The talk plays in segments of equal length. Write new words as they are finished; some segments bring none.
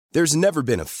There's never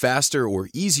been a faster or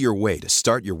easier way to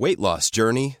start your weight loss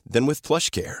journey than with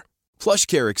PlushCare.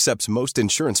 PlushCare accepts most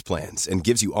insurance plans and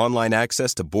gives you online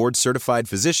access to board-certified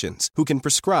physicians who can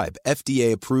prescribe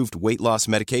FDA-approved weight loss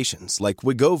medications like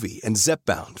Wegovy and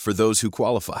Zepbound for those who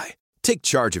qualify. Take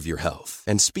charge of your health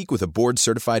and speak with a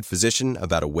board-certified physician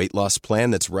about a weight loss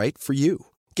plan that's right for you.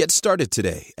 Get started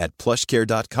today at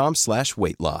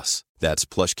plushcare.com/weight-loss. That's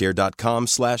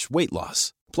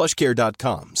plushcare.com/weight-loss.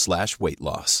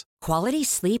 plushcare.com/weight-loss. Quality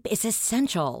sleep is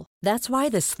essential. That's why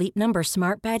the Sleep Number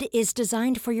Smart Bed is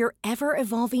designed for your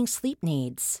ever-evolving sleep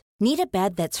needs. Need a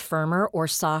bed that's firmer or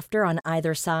softer on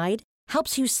either side?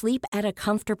 Helps you sleep at a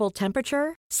comfortable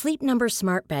temperature? Sleep Number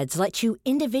Smart Beds let you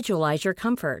individualize your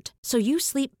comfort, so you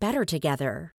sleep better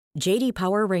together. J.D.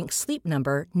 Power ranks Sleep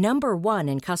Number number 1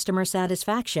 in customer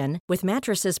satisfaction with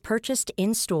mattresses purchased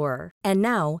in-store. And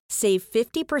now, save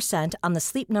 50% on the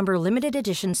Sleep Number Limited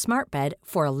Edition Smart Bed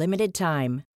for a limited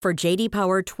time. For J.D.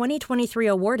 Power 2023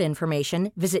 award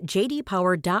information, visit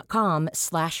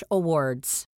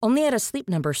jdpower.com/awards. Only at a Sleep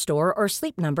Number store or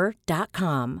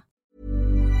sleepnumber.com.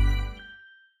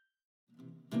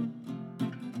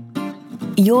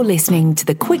 You're listening to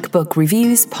the QuickBook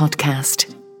Reviews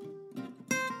podcast.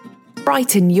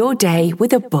 Brighten your day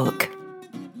with a book.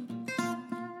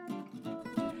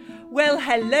 Well,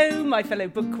 hello, my fellow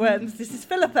bookworms. This is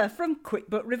Philippa from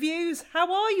QuickBook Reviews.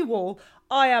 How are you all?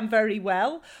 I am very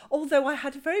well, although I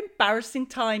had a very embarrassing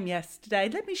time yesterday.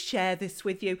 Let me share this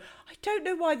with you. I don't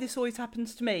know why this always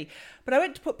happens to me, but I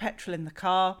went to put petrol in the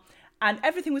car and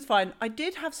everything was fine. I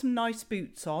did have some nice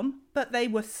boots on, but they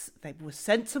were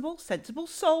sensible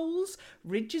soles,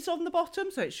 ridges on the bottom,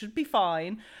 so it should be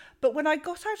fine. But when I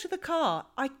got out of the car,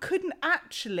 I couldn't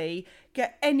actually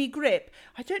get any grip.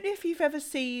 I don't know if you've ever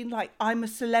seen, like, I'm a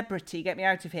Celebrity, Get Me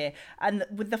Out of Here, and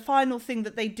with the final thing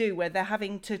that they do where they're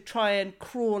having to try and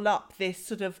crawl up this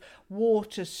sort of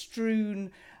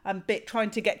water-strewn bit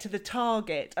trying to get to the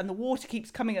target, and the water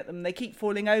keeps coming at them, they keep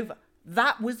falling over.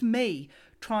 That was me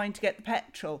trying to get the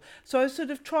petrol. So I was sort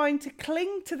of trying to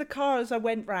cling to the car as I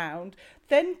went round,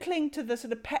 then cling to the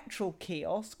sort of petrol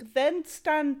kiosk, then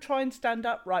try and stand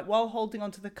upright while holding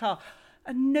onto the car.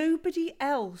 And nobody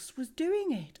else was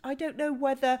doing it. I don't know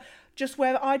whether just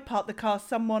where I'd parked the car,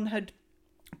 someone had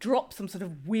dropped some sort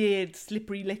of weird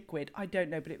slippery liquid. I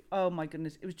don't know, but oh my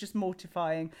goodness, it was just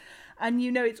mortifying. And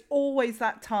you know, it's always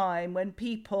that time when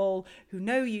people who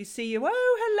know you see you,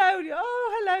 oh hello,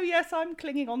 yes, I'm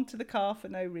clinging onto the car for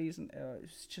no reason. Oh,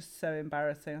 it's just so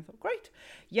embarrassing. I thought, great,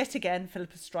 yet again,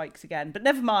 Philippa strikes again. But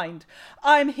never mind,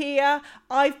 I'm here.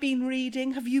 I've been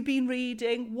reading. Have you been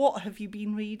reading? What have you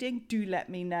been reading? Do let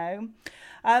me know.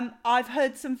 I've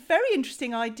heard some very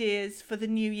interesting ideas for the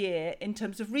new year in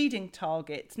terms of reading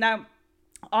targets. Now,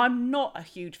 I'm not a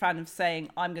huge fan of saying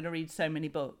I'm going to read so many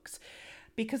books,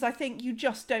 because I think you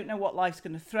just don't know what life's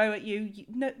going to throw at you.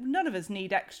 None of us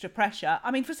need extra pressure. I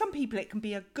mean, for some people, it can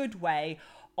be a good way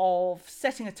of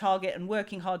setting a target and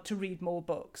working hard to read more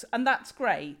books. And that's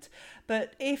great.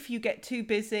 But if you get too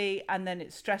busy and then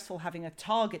it's stressful having a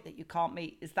target that you can't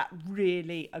meet, is that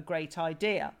really a great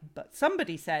idea? But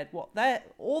somebody said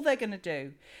all they're going to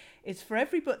do is for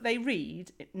every book they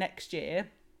read next year,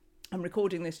 I'm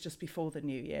recording this just before the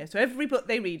new year, so every book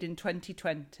they read in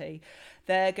 2020,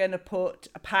 they're going to put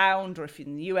 £1, or if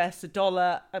in the US,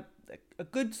 $1, a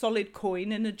good solid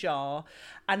coin in a jar,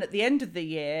 and at the end of the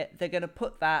year, they're going to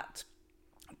put that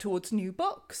towards new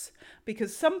books,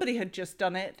 because somebody had just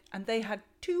done it and they had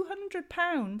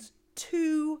 £200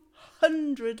 to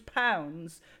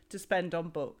spend on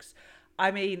books.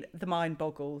 I mean, the mind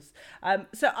boggles.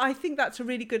 So I think that's a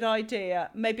really good idea.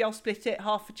 Maybe I'll split it,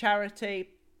 half for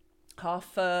charity,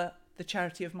 half for the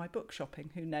charity of my book shopping,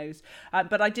 who knows.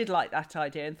 But I did like that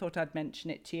idea and thought I'd mention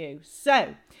it to you.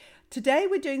 So today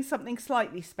we're doing something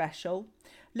slightly special.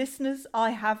 Listeners,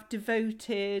 I have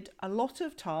devoted a lot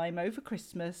of time over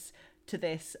Christmas to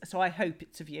this, so I hope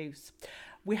it's of use.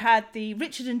 We had the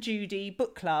Richard and Judy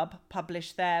Book Club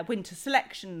publish their winter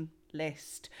selection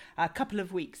list a couple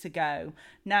of weeks ago.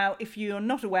 Now, if you're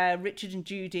not aware, Richard and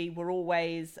Judy were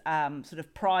always sort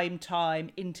of prime time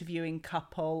interviewing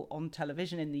couple on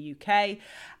television in the UK.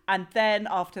 And then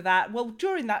after that, well,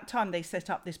 during that time, they set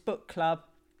up this book club,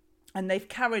 and they've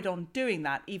carried on doing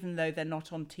that, even though they're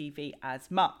not on TV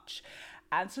as much.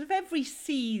 And sort of every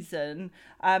season,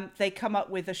 they come up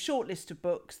with a short list of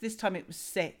books. This time it was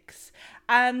 6.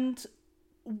 And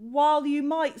while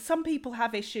some people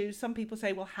have issues, some people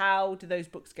say, well, how do those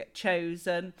books get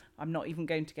chosen? I'm not even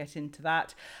going to get into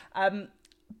that.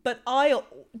 But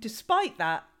despite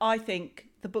that, I think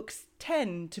the books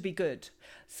tend to be good.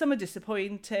 Some are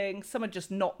disappointing, some are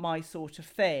just not my sort of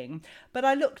thing. But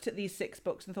I looked at these 6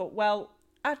 books and thought, well,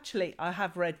 actually, I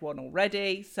have read one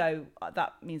already, so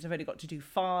that means I've only got to do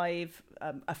 5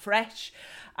 afresh.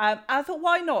 I thought,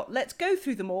 why not? Let's go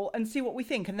through them all and see what we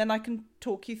think, and then I can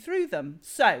talk you through them.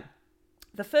 So,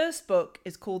 the first book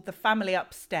is called The Family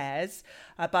Upstairs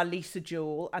by Lisa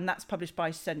Jewell, and that's published by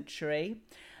Century.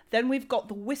 Then we've got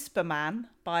The Whisper Man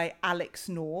by Alex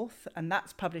North, and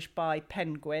that's published by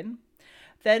Penguin.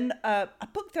 Then a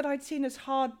book that I'd seen as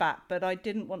hardback, but I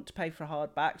didn't want to pay for a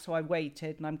hardback, so I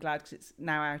waited, and I'm glad because it's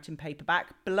now out in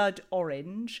paperback. Blood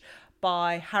Orange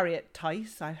by Harriet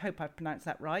Tice. I hope I've pronounced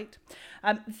that right.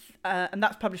 And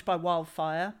that's published by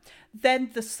Wildfire. Then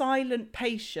The Silent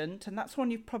Patient, and that's one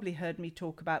you've probably heard me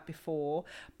talk about before,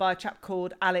 by a chap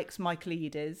called Alex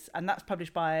Michaelides, and that's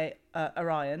published by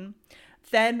Orion.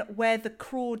 Then Where the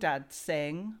Crawdads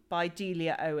Sing by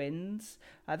Delia Owens.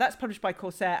 That's published by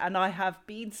Corsair, and I have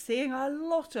been seeing a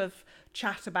lot of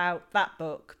chat about that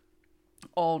book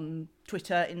on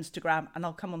Twitter, Instagram, and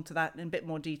I'll come on to that in a bit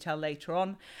more detail later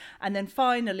on. And then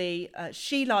finally,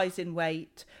 She Lies in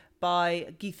Wait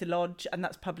by Geetha Lodge, and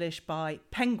that's published by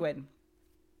Penguin.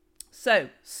 So,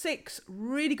 6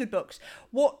 really good books.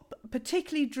 What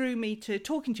particularly drew me to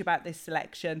talking to you about this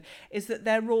selection is that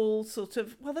they're all sort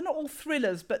of, well, they're not all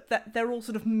thrillers, but that they're all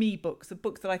sort of me books, the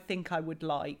books that I think I would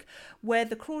like. Where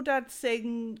The Crawdads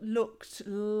Sing looked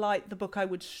like the book I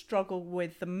would struggle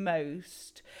with the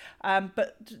most.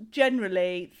 But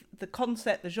generally, the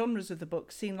concept, the genres of the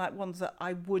book seem like ones that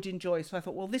I would enjoy. So I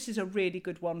thought, well, this is a really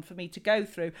good one for me to go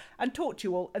through and talk to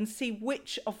you all and see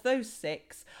which of those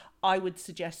 6 I would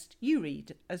suggest you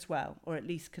read as well, or at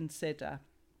least consider.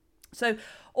 So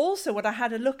also what I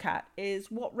had a look at is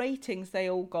what ratings they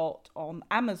all got on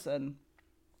Amazon,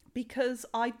 because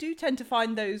I do tend to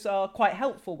find those are quite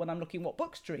helpful when I'm looking what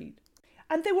books to read.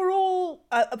 And they were all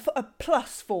a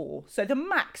 +4. So the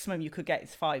maximum you could get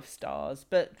is 5 stars.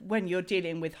 But when you're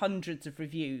dealing with hundreds of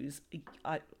reviews,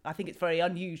 I think it's very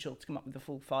unusual to come up with a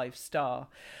full 5 star.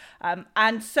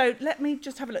 And so let me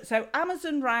just have a look. So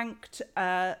Amazon ranked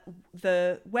Where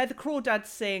the Crawdads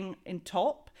Sing in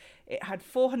top. It had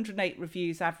 408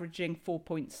 reviews, averaging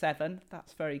 4.7.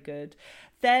 That's very good.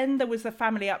 Then there was The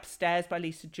Family Upstairs by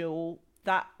Lisa Jewell.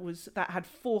 That had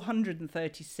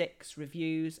 436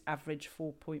 reviews, average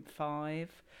 4.5.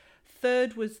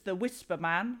 Third was The Whisper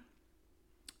Man,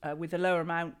 with a lower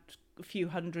amount, a few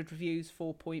hundred reviews,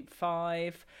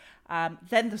 4.5.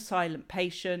 Then The Silent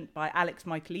Patient by Alex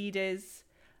Michaelides.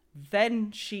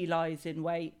 Then She Lies in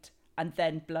Wait, and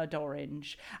then Blood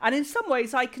Orange. And in some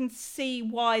ways, I can see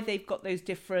why they've got those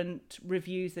different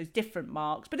reviews, those different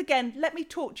marks. But again, let me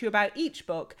talk to you about each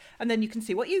book, and then you can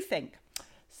see what you think.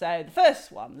 So the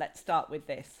first one, let's start with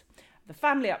this. The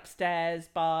Family Upstairs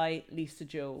by Lisa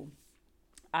Jewell.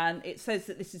 And it says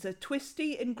that this is a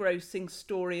twisty, engrossing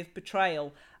story of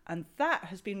betrayal. And that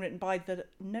has been written by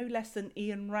no less than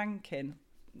Ian Rankin.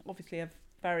 Obviously a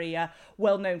very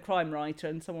well-known crime writer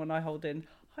and someone I hold in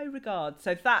high regard.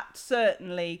 So that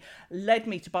certainly led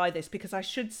me to buy this, because I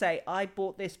should say I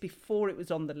bought this before it was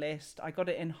on the list. I got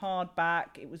it in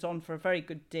hardback. It was on for a very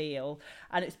good deal,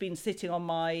 and it's been sitting on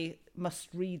my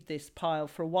must-read this pile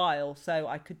for a while, so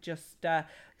I could just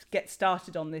get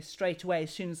started on this straight away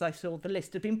as soon as I saw the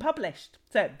list had been published.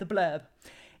 So, the blurb.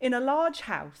 In a large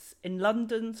house in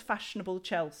London's fashionable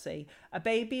Chelsea, a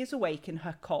baby is awake in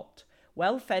her cot.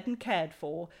 Well fed and cared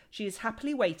for, she is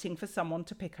happily waiting for someone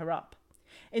to pick her up.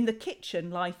 In the kitchen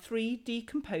lie 3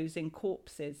 decomposing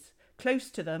corpses. Close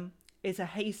to them is a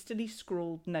hastily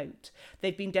scrawled note.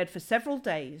 They've been dead for several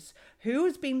days. Who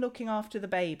has been looking after the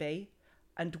baby?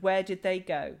 And where did they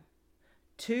go?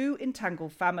 2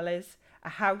 entangled families, a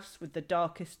house with the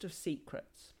darkest of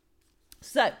secrets.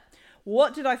 So,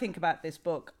 what did I think about this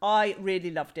book? I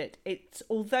really loved it.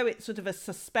 Although it's sort of a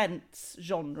suspense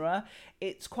genre,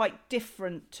 it's quite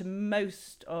different to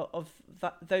most of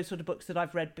those sort of books that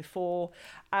I've read before.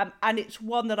 And it's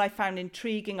one that I found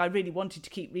intriguing. I really wanted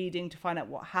to keep reading to find out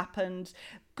what happened.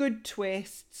 Good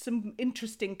twists, some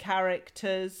interesting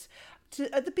characters.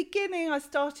 At the beginning, I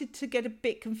started to get a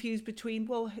bit confused between,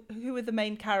 well, who are the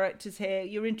main characters here?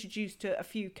 You're introduced to a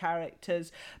few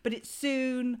characters, but it's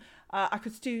soon, I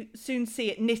could soon see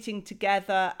it knitting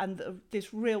together, and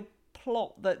this real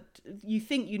plot that you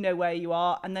think you know where you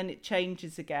are, and then it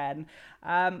changes again.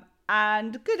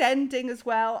 And good ending as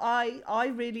well. I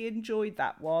really enjoyed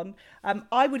that one.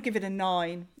 I would give it a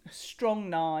 9, a strong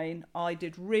 9. I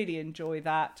did really enjoy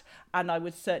that, and I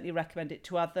would certainly recommend it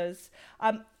to others.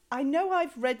 I know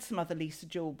I've read some other Lisa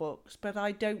Jewell books, but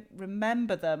I don't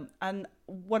remember them. And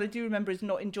what I do remember is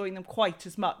not enjoying them quite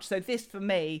as much. So this, for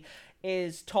me,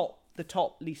 is the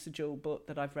top Lisa Jewell book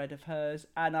that I've read of hers.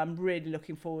 And I'm really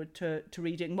looking forward to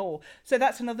reading more. So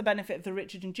that's another benefit of the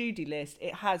Richard and Judy list.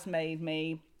 It has made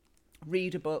me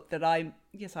read a book that I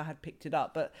had picked it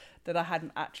up, but that I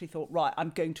hadn't actually thought, right,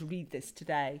 I'm going to read this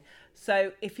today.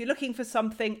 So if you're looking for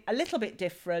something a little bit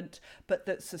different, but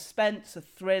that's suspense, a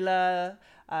thriller,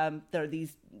 there are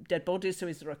these dead bodies, so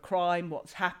is there a crime,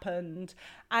 what's happened?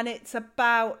 And it's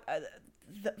about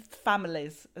the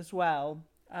families as well,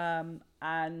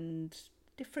 and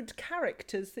different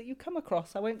characters that you come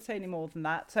across. I won't say any more than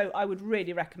that. So I would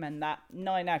really recommend that.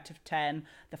 9 out of 10.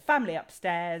 The Family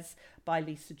Upstairs by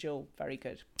Lisa Jewell. Very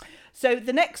good. So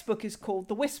the next book is called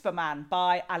The Whisper Man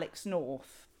by Alex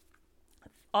North.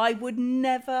 I would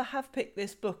never have picked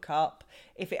this book up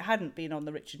if it hadn't been on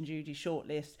the Rich and Judy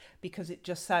shortlist, because it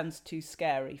just sounds too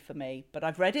scary for me. But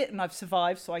I've read it and I've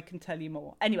survived, so I can tell you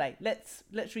more. Anyway, let's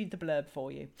read the blurb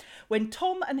for you. When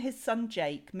Tom and his son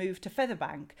Jake move to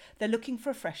Featherbank, they're looking for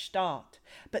a fresh start.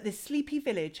 But this sleepy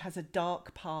village has a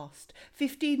dark past.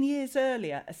 15 years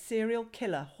earlier, a serial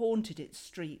killer haunted its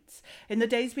streets. In the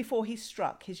days before he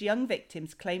struck, his young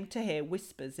victims claimed to hear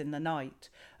whispers in the night.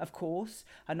 Of course,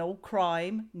 an old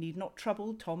crime need not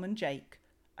trouble Tom and Jake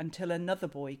until another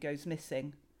boy goes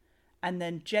missing. And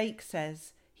then Jake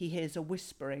says he hears a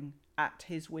whispering at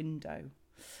his window.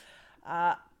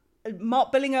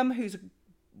 Mark Billingham, who's a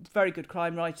very good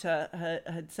crime writer,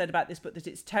 had said about this book that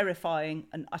it's terrifying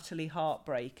and utterly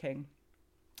heartbreaking.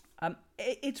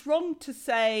 It's wrong to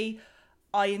say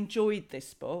I enjoyed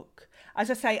this book.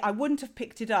 As I say, I wouldn't have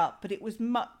picked it up, but it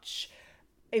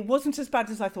wasn't as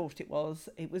bad as I thought it was.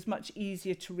 It was much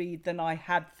easier to read than I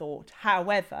had thought.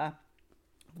 However,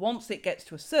 once it gets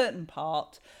to a certain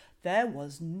part, there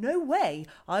was no way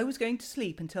I was going to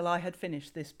sleep until I had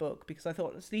finished this book, because I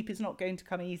thought sleep is not going to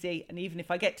come easy. And even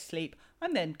if I get to sleep,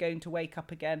 I'm then going to wake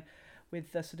up again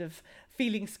with the sort of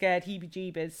feeling scared,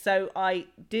 heebie-jeebies. So I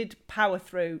did power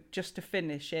through just to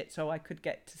finish it so I could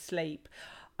get to sleep.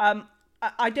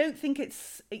 I don't think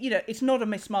it's not a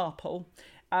Miss Marple.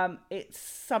 It's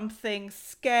something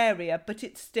scarier, but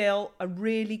it's still a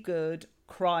really good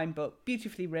crime book,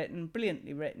 beautifully written,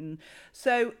 brilliantly written.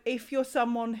 So if you're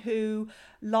someone who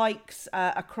likes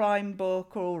a crime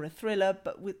book or a thriller,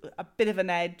 but with a bit of an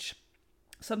edge,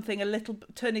 something a little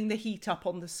turning the heat up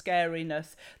on the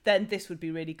scariness, then this would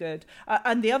be really good.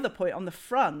 And the other point on the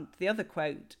front, the other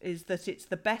quote, is that it's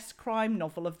the best crime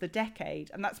novel of the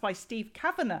decade, and that's by Steve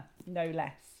Kavanagh, no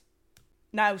less.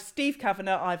 Now, Steve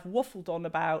Kavanagh, I've waffled on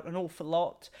about an awful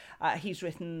lot. He's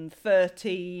written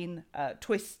 13,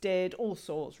 Twisted, all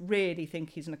sorts. Really think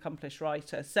he's an accomplished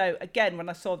writer. So again, when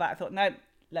I saw that, I thought, no,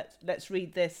 let's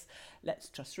read this. Let's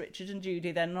trust Richard and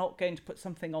Judy. They're not going to put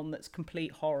something on that's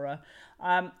complete horror.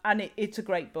 And it's a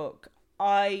great book.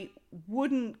 I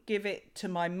wouldn't give it to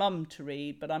my mum to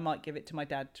read, but I might give it to my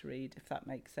dad to read, if that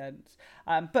makes sense.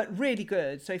 But really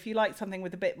good. So if you like something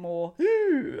with a bit more,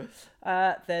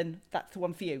 then that's the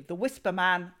one for you. The Whisper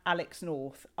Man, Alex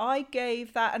North. I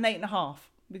gave that an 8.5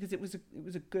 because it was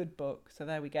a good book. So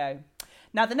there we go.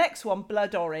 Now, the next one,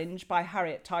 Blood Orange by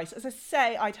Harriet Tice. As I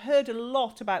say, I'd heard a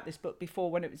lot about this book before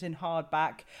when it was in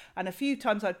hardback. And a few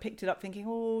times I'd picked it up thinking,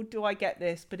 oh, do I get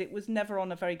this? But it was never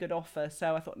on a very good offer.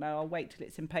 So I thought, no, I'll wait till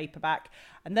it's in paperback.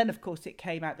 And then, of course, it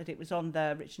came out that it was on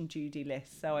the Rich and Judy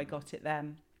list. So I got it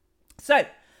then. So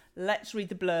let's read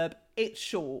the blurb. It's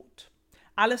short.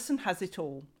 Alison has it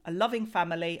all, a loving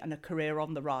family and a career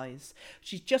on the rise.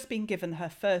 She's just been given her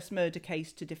first murder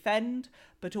case to defend,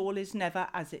 but all is never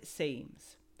as it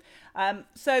seems.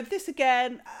 So this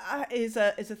again is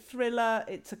a thriller,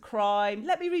 it's a crime.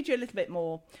 Let me read you a little bit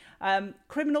more.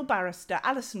 Criminal barrister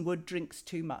Alison Wood drinks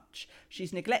too much.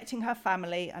 She's neglecting her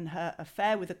family and her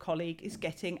affair with a colleague is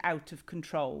getting out of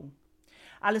control.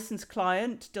 Alison's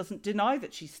client doesn't deny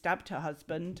that she stabbed her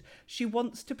husband. She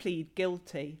wants to plead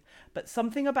guilty, but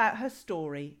something about her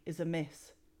story is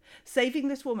amiss. Saving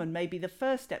this woman may be the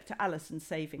first step to Alison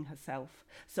saving herself.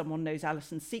 Someone knows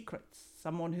Alison's secrets,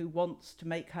 someone who wants to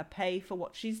make her pay for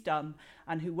what she's done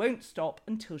and who won't stop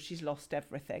until she's lost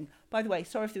everything. By the way,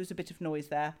 sorry if there was a bit of noise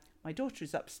there. My daughter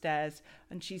is upstairs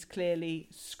and she's clearly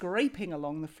scraping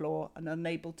along the floor and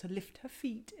unable to lift her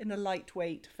feet in a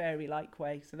lightweight, fairy-like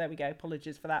way. So there we go.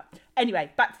 Apologies for that.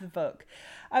 Anyway, back to the book.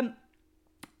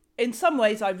 In some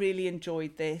ways, I really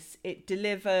enjoyed this. It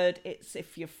delivered. It's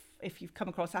if you've come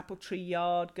across Apple Tree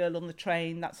Yard, Girl on the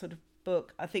Train, that sort of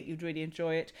book. I think you'd really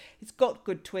enjoy it. It's got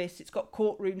good twists. It's got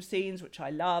courtroom scenes, which I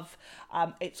love.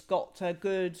 It's got a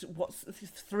good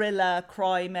thriller,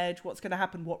 crime edge, what's going to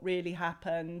happen, what really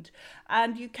happened.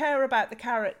 And you care about the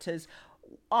characters.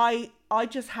 I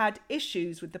just had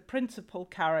issues with the principal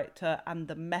character and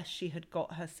the mess she had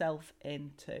got herself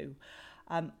into.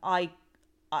 I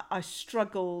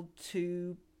struggled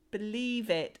to believe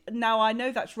it. Now, I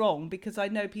know that's wrong because I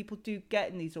know people do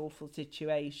get in these awful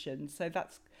situations. So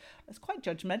that's quite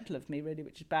judgmental of me, really,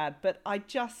 which is bad. But it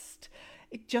just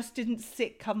didn't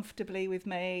sit comfortably with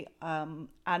me.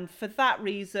 And for that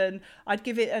reason, I'd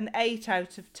give it an 8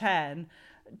 out of 10,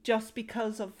 just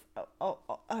because of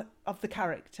the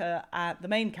character, the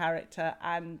main character,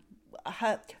 and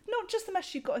her, not just the mess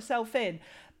she got herself in,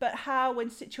 but how, when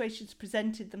situations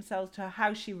presented themselves to her,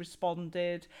 how she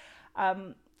responded,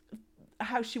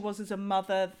 how she was as a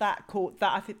mother. That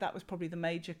I think that was probably the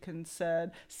major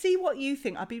concern. See what you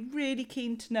think. I'd be really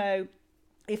keen to know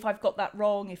if I've got that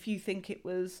wrong, if you think it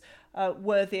was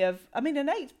worthy of, I mean, an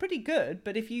 8's pretty good,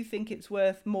 but if you think it's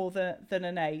worth more than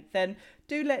an 8, then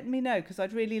do let me know, because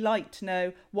I'd really like to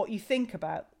know what you think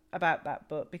about that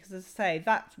book, because, as I say,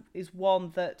 that is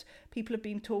one that people have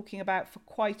been talking about for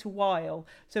quite a while.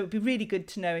 So it'd be really good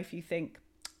to know if you think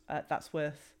that's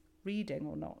worth reading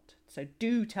or not. So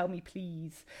do tell me,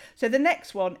 please. So the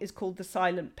next one is called The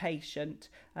Silent Patient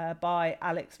by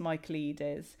Alex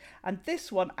Michaelides. And this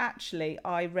one, actually,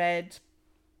 I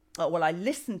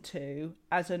listened to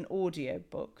as an audio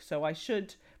book. So I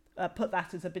should put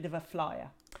that as a bit of a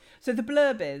flyer. So the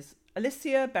blurb is: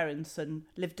 Alicia Berenson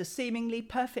lived a seemingly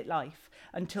perfect life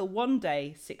until one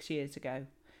day 6 years ago,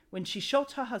 when she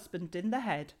shot her husband in the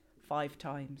head 5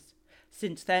 times.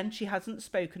 Since then, she hasn't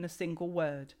spoken a single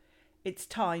word. It's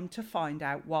time to find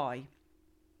out why.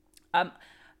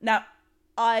 Now,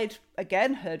 I'd,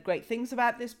 again, heard great things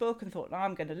about this book and thought,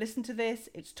 I'm going to listen to this.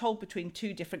 It's told between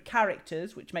 2 different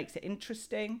characters, which makes it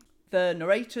interesting. The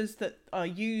narrators that are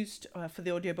used for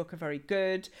the audiobook are very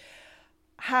good.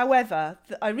 However,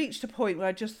 I reached a point where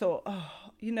I just thought,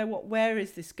 you know what, where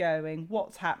is this going?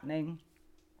 What's happening?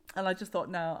 And I just thought,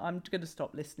 no, I'm going to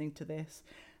stop listening to this.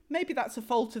 Maybe that's a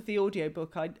fault of the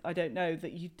audiobook. I don't know,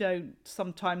 that you don't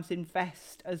sometimes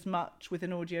invest as much with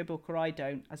an audiobook, or I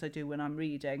don't, as I do when I'm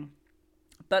reading.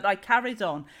 But I carried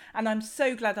on, and I'm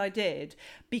so glad I did,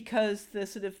 because the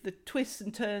sort of the twists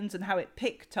and turns and how it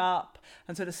picked up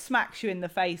and sort of smacks you in the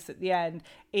face at the end,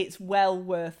 it's well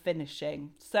worth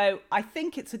finishing. So I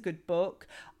think it's a good book.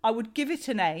 I would give it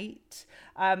an 8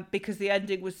 because the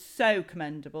ending was so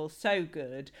commendable, so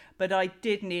good, but I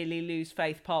did nearly lose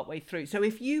faith partway through. So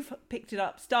if you've picked it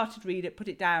up, started to read it, put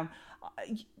it down,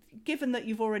 given that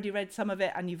you've already read some of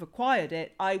it and you've acquired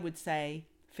it, I would say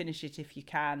finish it if you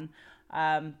can.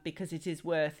 Because it is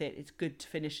worth it. It's good to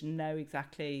finish and know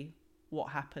exactly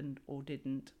what happened or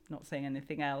didn't. Not saying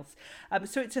anything else.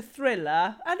 So it's a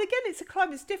thriller, and again, it's a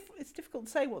crime. It's difficult to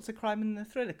say what's a crime and a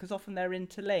thriller, because often they're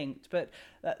interlinked. But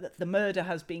the murder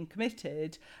has been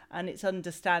committed, and it's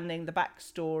understanding the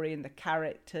backstory and the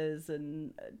characters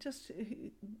and just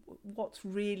what's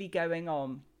really going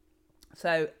on.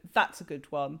 So that's a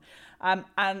good one. And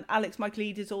Alex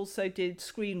Michaelides also did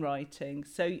screenwriting.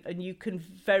 And you can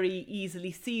very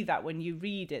easily see that when you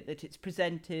read it, that it's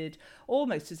presented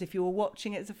almost as if you were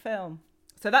watching it as a film.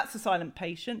 So that's The Silent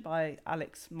Patient by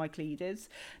Alex Michaelides.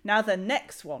 Now the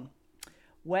next one,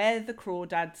 Where the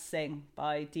Crawdads Sing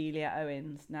by Delia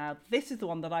Owens. Now this is the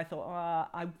one that I thought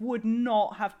I would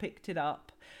not have picked it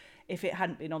up if it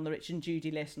hadn't been on the Rich and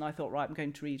Judy list. And I thought, right, I'm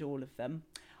going to read all of them.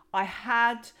 I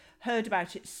had heard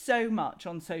about it so much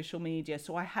on social media,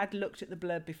 so I had looked at the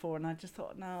blurb before, and I just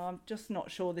thought, no, I'm just not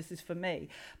sure this is for me.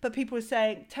 But people were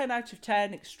saying 10 out of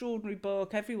 10, extraordinary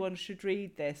book, everyone should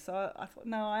read this. So I thought,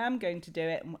 no, I am going to do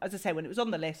it. And as I say, when it was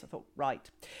on the list, I thought, right.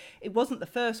 It wasn't the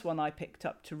first one I picked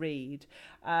up to read.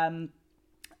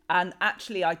 And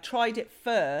actually, I tried it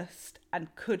first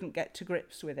and couldn't get to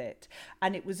grips with it.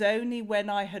 And it was only when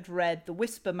I had read The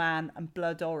Whisper Man and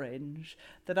Blood Orange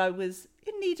that I was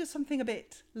in need of something a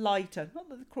bit lighter. Not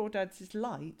that The Crawdads is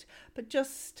light, but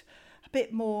just a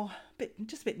bit more,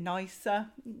 just a bit nicer.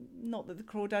 Not that The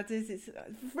Crawdads is. It's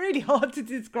really hard to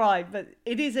describe, but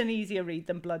it is an easier read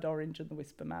than Blood Orange and The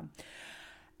Whisper Man.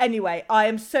 Anyway, I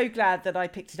am so glad that I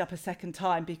picked it up a second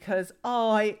time, because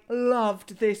I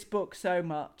loved this book so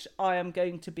much. I am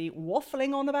going to be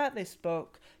waffling on about this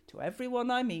book to everyone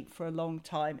I meet for a long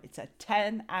time. It's a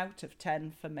 10 out of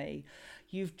 10 for me.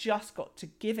 You've just got to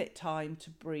give it time to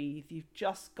breathe. You've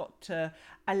just got to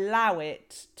allow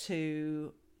it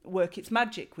to work its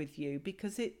magic with you,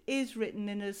 because it is written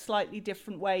in a slightly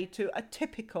different way to a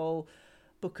typical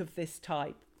book of this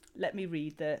type. Let me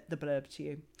read the blurb to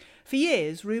you. For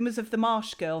years, rumours of the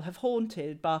Marsh Girl have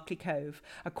haunted Barclay Cove,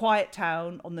 a quiet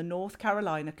town on the North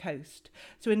Carolina coast.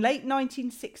 So in late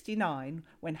 1969,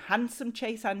 when handsome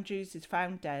Chase Andrews is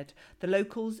found dead, the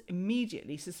locals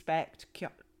immediately suspect...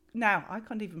 Now, I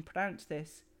can't even pronounce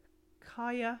this.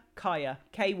 Kaya,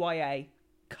 K-Y-A.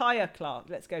 Kaya Clark,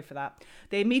 let's go for that.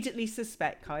 They immediately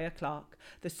suspect Kaya Clark,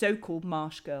 the so-called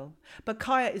Marsh Girl. But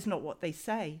Kaya is not what they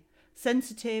say.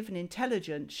 Sensitive and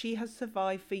intelligent, she has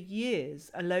survived for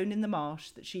years alone in the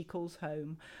marsh that she calls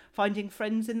home, finding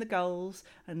friends in the gulls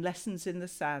and lessons in the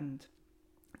sand.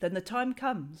 Then the time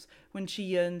comes when she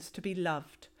yearns to be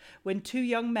loved, when two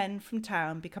young men from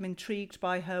town become intrigued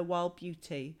by her wild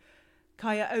beauty.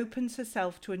 Kaya opens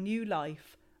herself to a new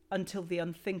life until the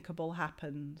unthinkable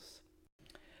happens.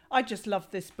 I just love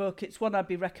this book. It's one I'd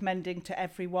be recommending to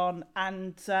everyone,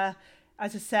 and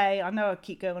as I say, I know I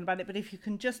keep going on about it, but if you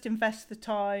can just invest the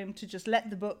time to just let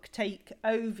the book take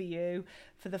over you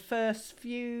for the first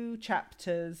few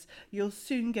chapters, you'll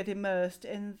soon get immersed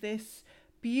in this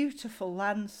beautiful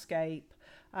landscape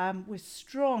with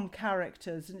strong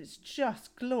characters, and it's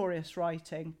just glorious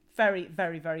writing. Very,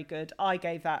 very, very good. I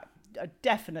gave that a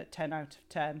definite 10 out of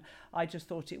 10. I just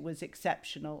thought it was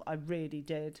exceptional. I really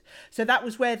did. So that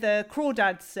was Where the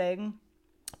Crawdads Sing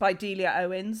by Delia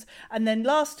Owens. And then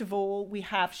last of all, we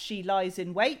have She Lies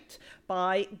in Wait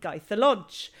by Gaither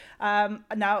Lodge.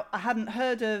 Now, I hadn't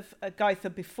heard of Gaither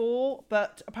before,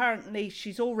 but apparently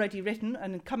she's already written,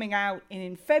 and coming out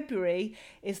in February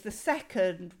is the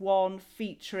second one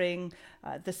featuring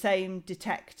the same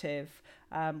detective,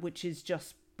 which is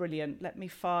just brilliant. Let me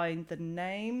find the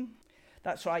name.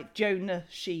 That's right, Jonah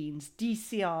Sheens,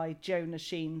 DCI Jonah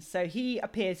Sheens. So he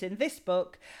appears in this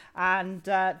book, and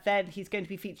then he's going to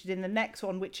be featured in the next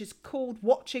one, which is called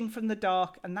Watching from the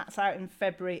Dark, and that's out in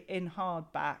February in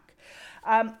hardback.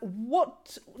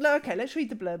 Okay, let's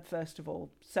read the blurb first of all.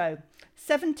 So,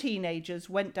 7 teenagers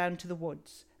went down to the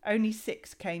woods. Only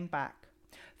 6 came back.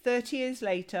 30 years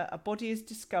later, a body is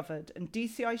discovered, and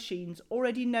DCI Sheens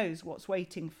already knows what's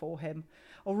waiting for him.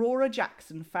 Aurora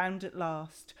Jackson found at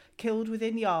last, killed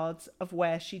within yards of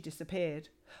where she disappeared.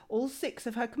 All 6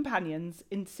 of her companions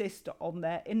insist on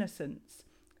their innocence.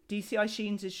 DCI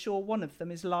Sheens is sure one of them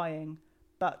is lying.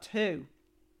 But who?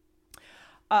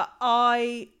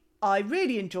 I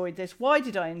really enjoyed this. Why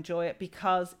did I enjoy it?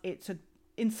 Because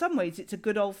in some ways it's a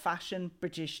good old-fashioned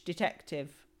British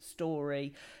detective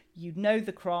story. You know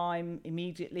the crime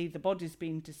immediately, the body's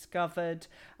been discovered,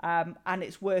 and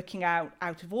it's working out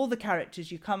of all the characters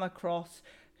you come across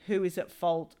who is at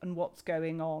fault and what's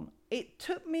going on. It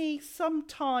took me some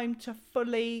time to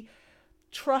fully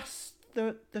trust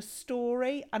the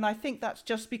story, and I think that's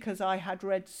just because I had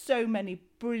read so many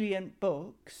brilliant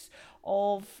books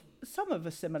of some of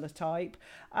a similar type,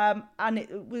 and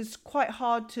it was quite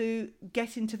hard to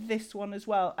get into this one as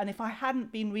well. And if I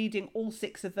hadn't been reading all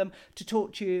 6 of them to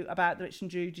talk to you about the Richard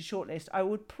and Judy shortlist, I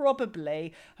would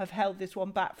probably have held this one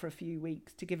back for a few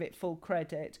weeks to give it full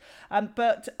credit.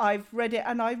 But I've read it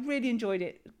and I really enjoyed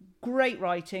it. Great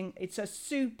writing. It's a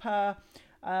super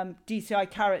DCI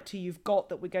character you've got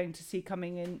that we're going to see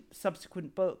coming in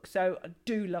subsequent books. So I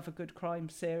do love a good crime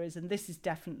series, and this is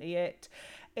definitely it.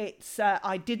 It's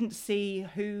I didn't see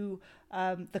who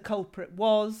the culprit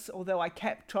was, although I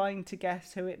kept trying to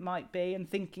guess who it might be and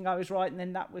thinking I was right and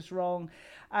then that was wrong.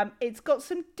 It's got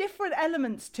some different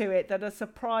elements to it that are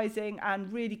surprising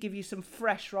and really give you some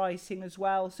fresh writing as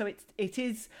well. So it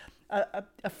is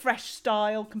a fresh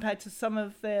style compared to some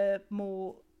of the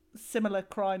more similar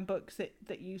crime books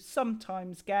that you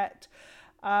sometimes get.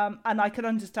 And I can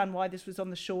understand why this was on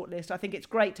the shortlist. I think it's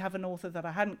great to have an author that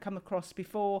I hadn't come across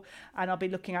before, and I'll be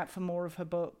looking out for more of her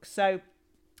books. So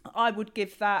I would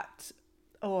give that,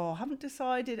 I haven't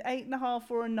decided,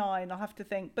 8.5 or a 9, I'll have to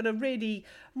think, but a really,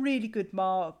 really good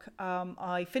mark.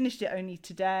 I finished it only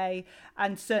today,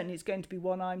 and certainly it's going to be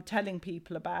one I'm telling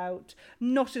people about.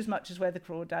 Not as much as Where the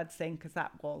Crawdads Sing, because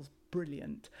that was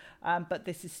brilliant, but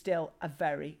this is still a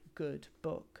very good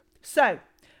book. So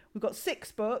we've got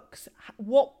 6 books.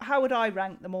 How would I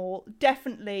rank them all?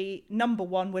 Definitely number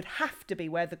 1 would have to be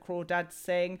Where the Crawdads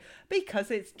Sing, because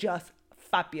it's just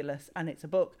fabulous and it's a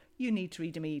book you need to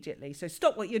read immediately. So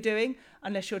stop what you're doing,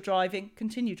 unless you're driving,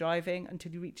 continue driving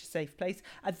until you reach a safe place,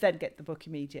 and then get the book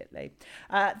immediately.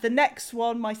 The next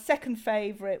one, my second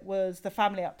favourite, was The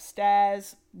Family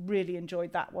Upstairs. Really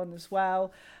enjoyed that one as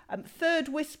well. Third,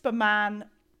 Whisper Man.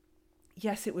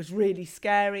 Yes, it was really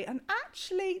scary. And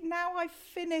actually, now I've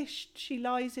finished She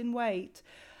Lies in Wait,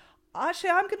 Actually,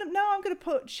 I'm gonna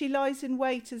put She Lies in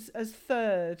Wait as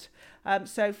third.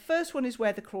 So first one is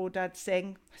Where the Crawdads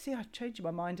Sing. See, I'm changing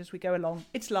my mind as we go along.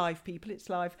 It's live, people. It's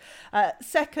live.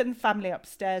 Second, Family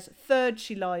Upstairs. Third,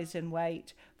 She Lies in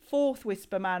Wait. Fourth,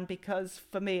 Whisper Man, because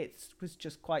for me it was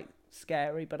just quite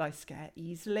scary, but I scare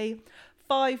easily.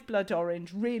 5, Blood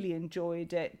Orange. Really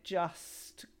enjoyed it.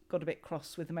 Just got a bit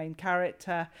cross with the main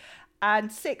character.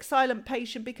 And 6, Silent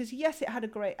Patient, because yes, it had a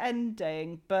great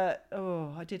ending, but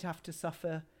I did have to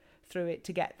suffer through it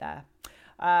to get there.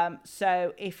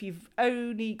 So if you've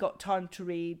only got time to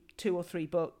read 2 or 3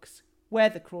 books, Where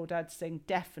the Crawdads Sing,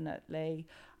 definitely.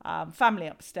 Family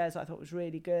Upstairs I thought was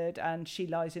really good, and She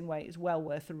Lies in Wait is well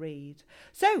worth a read.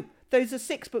 So those are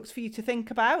 6 books for you to think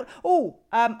about.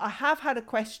 I have had a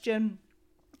question.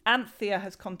 Anthea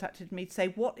has contacted me to say,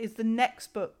 what is the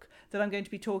next book that I'm going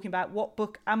to be talking about? What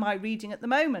book am I reading at the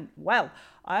moment? Well,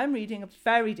 I am reading a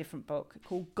very different book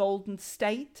called Golden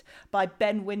State by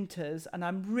Ben Winters, and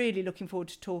I'm really looking forward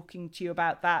to talking to you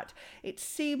about that. It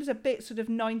seems a bit sort of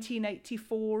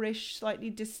 1984-ish, slightly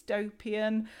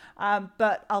dystopian,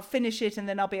 but I'll finish it and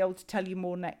then I'll be able to tell you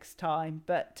more next time.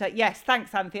 But yes,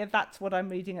 thanks, Anthea. That's what I'm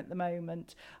reading at the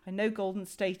moment. I know Golden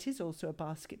State is also a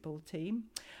basketball team,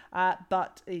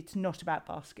 but it's not about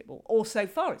basketball. Or so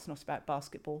far, it's not about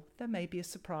basketball. There may be a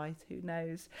surprise, who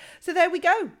knows? So there we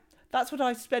go. That's what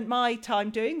I've spent my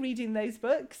time doing, reading those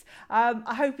books.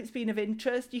 I hope it's been of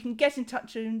interest. You can get in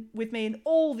touch with me in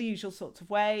all the usual sorts of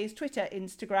ways, Twitter,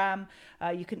 Instagram.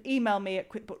 You can email me at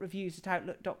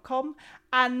quickbookreviews@outlook.com,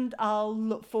 and I'll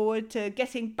look forward to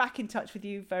getting back in touch with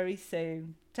you very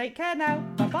soon. Take care now.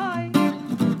 Bye-bye.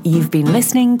 You've been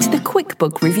listening to the Quick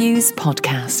Book Reviews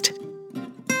podcast.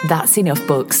 That's enough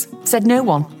books, said no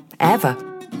one, ever.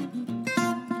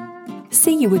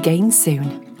 See you again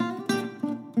soon.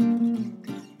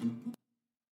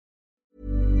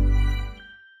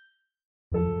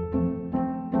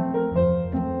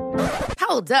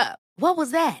 Hold up. What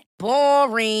was that?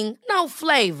 Boring. No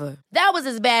flavor. That was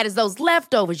as bad as those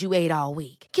leftovers you ate all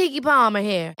week. Keke Palmer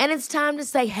here, and it's time to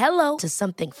say hello to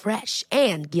something fresh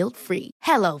and guilt-free.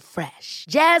 Hello Fresh.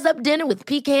 Jazz up dinner with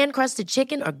pecan-crusted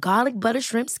chicken or garlic butter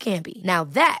shrimp scampi. Now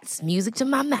that's music to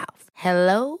my mouth.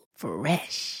 Hello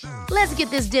Fresh. Let's get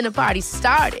this dinner party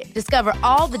started. Discover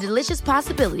all the delicious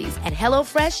possibilities at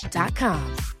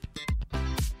HelloFresh.com.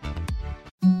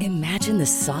 Imagine the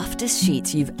softest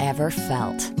sheets you've ever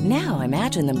felt. Now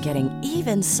imagine them getting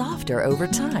even softer over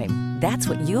time. That's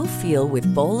what you'll feel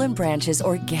with Boll & Branch's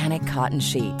organic cotton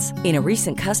sheets. In a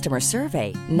recent customer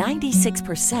survey,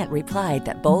 96% replied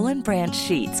that Boll & Branch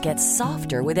sheets get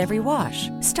softer with every wash.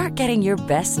 Start getting your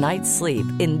best night's sleep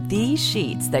in these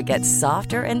sheets that get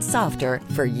softer and softer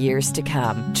for years to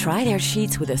come. Try their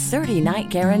sheets with a 30-night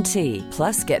guarantee.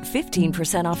 Plus, get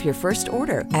 15% off your first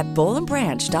order at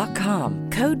bollandbranch.com.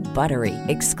 Code BUTTERY.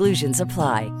 Exclusions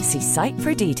apply. See site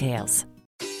for details.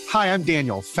 Hi, I'm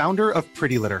Daniel, founder of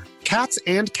Pretty Litter. Cats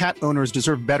and cat owners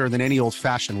deserve better than any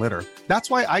old-fashioned litter. That's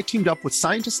why I teamed up with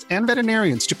scientists and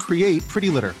veterinarians to create Pretty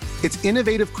Litter. Its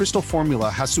innovative crystal formula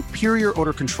has superior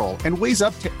odor control and weighs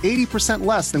up to 80%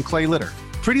 less than clay litter.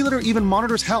 Pretty Litter even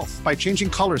monitors health by changing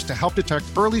colors to help detect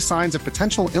early signs of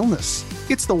potential illness.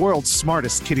 It's the world's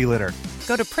smartest kitty litter.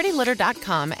 Go to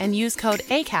prettylitter.com and use code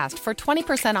ACAST for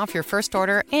 20% off your first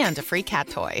order and a free cat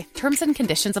toy. Terms and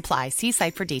conditions apply. See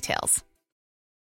site for details.